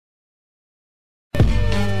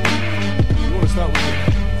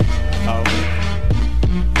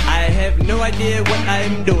have no idea what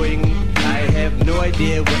I'm doing. I have no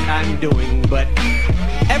idea what I'm doing, but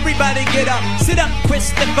everybody get up, sit up,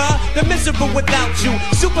 Christopher. The miserable without you.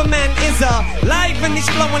 Superman is alive and he's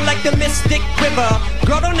flowing like the Mystic River.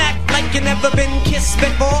 Girl, don't act like you never been kissed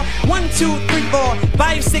before. 1, 2, 3, 4,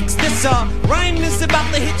 5, 6, this rhyme is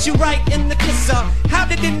about to hit you right in the kisser. How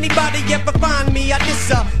did anybody ever find me? I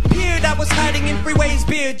disappeared. I was hiding in freeways,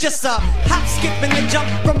 beard, just a hop, skip, and a jump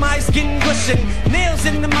from my skin cushion. Nails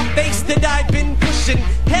into my face that I've been pushing.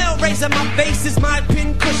 Hellraiser, my face is my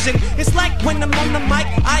pin cushion. It's like when I'm on the mic,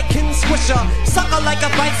 I can squish her. Sucker like a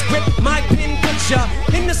vice grip, my pin picture.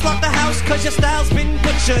 In the slaughterhouse, cause your style's been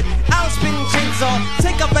butchered. I'll spin chainsaw,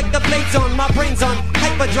 take up like the blades on. My brain's on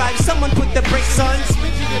hyperdrive, someone put the brakes on.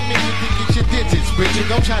 Get your digits, Bridget,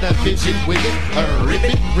 don't try to fidget with it.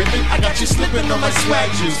 Ribbit, ribbit, I got you slipping on my swag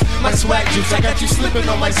juice. My swag juice, I got you slipping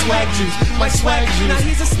on my swag juice. My swag juice. Now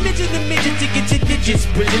he's a smidgen and midget to get your digits,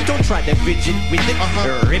 Bridget. Don't try to fidget with it.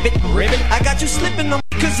 Ribbit, ribbit, I got you slipping on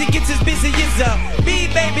cause he gets as busy as me,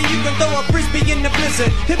 baby, you can throw a frisbee in the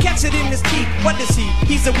blizzard. He'll catch it in his teeth. What is he?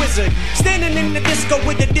 He's a wizard. Standing in the disco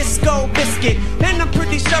with a disco biscuit. And I'm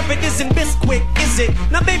pretty sure it isn't Bisquick, is it?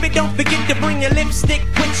 Now, baby, don't forget to bring your lipstick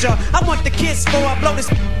with ya. I want the kiss before I blow this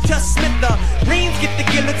to Smither. Reams get the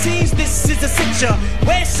guillotines. This is a cincher.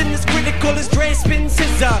 Washing is critical as Dre spin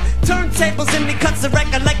scissor. Turntables and he cuts the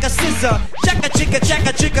record like a scissor. Checka chicka,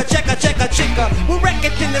 checka chicka, checka checka chicka. We'll wreck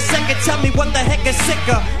it in a second. Tell me what the heck is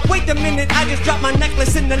sicker. Wait a minute, I just dropped my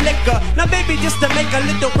necklace in the liquor. Now baby, just to make a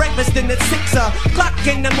little breakfast in it's 6 o'clock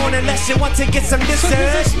in the morning, unless you want to get some dessert.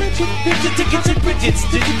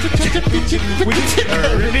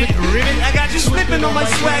 Ribbit, I got you slipping on my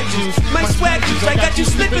swag juice. My swag juice, I got you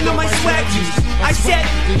slipping on my swag juice. I said,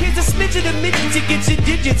 here's a smidget of midget to get your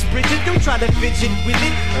digits, Bridget. Don't try to fidget with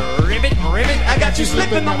it. Ribbit, ribbit, I got you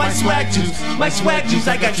slipping on my swag juice. My swag juice,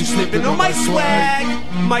 I got you slipping on my swag.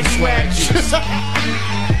 My swag juice.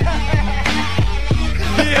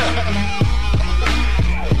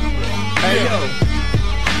 Hey yo,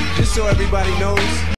 just so everybody knows,